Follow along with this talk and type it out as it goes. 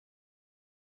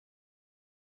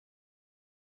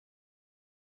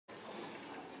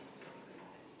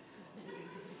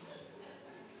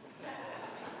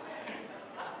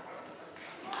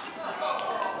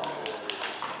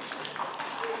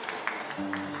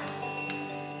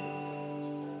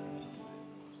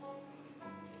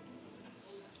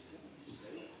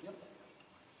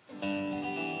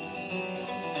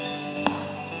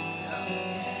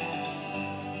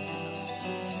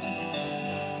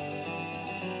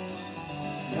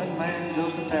man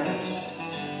goes to Paris,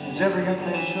 as every young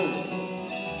man should.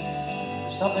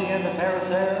 There's something in the Paris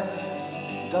air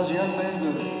that does a young man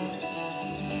good.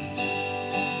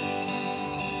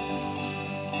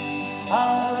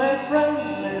 Ah, les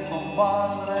fraises, les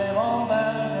framboises, les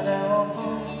rondelles, et les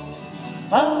rampoux.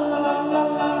 La la la la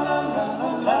la la la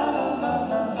la la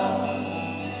la la.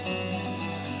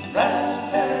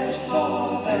 Raspberries,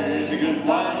 strawberries, the good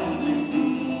wines we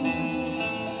brew.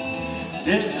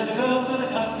 Here's to the girls of the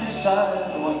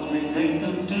countryside, the ones we think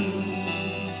them too.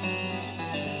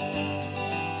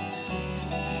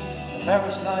 The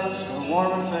Paris nights are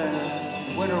warm and fair,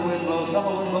 the winter wind blows,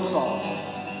 summer wind blows off.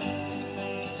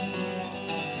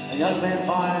 A young man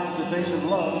finds the face of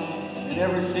love in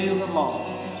every field and lawn.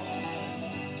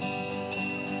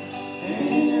 In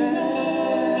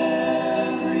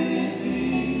every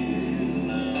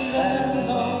field and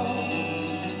lawn.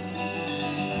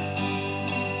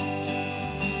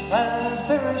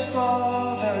 Raspberries,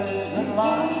 strawberries, and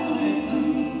lively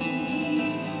blue.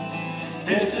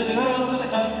 Here's to the girls of the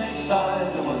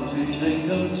countryside, the ones we think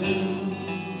of too.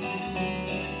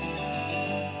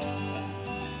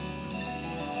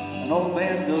 An old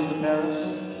man goes to Paris,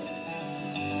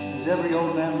 as every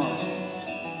old man must.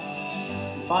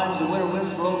 He finds the winter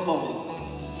winds blow cold.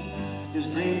 His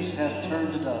dreams have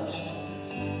turned to dust.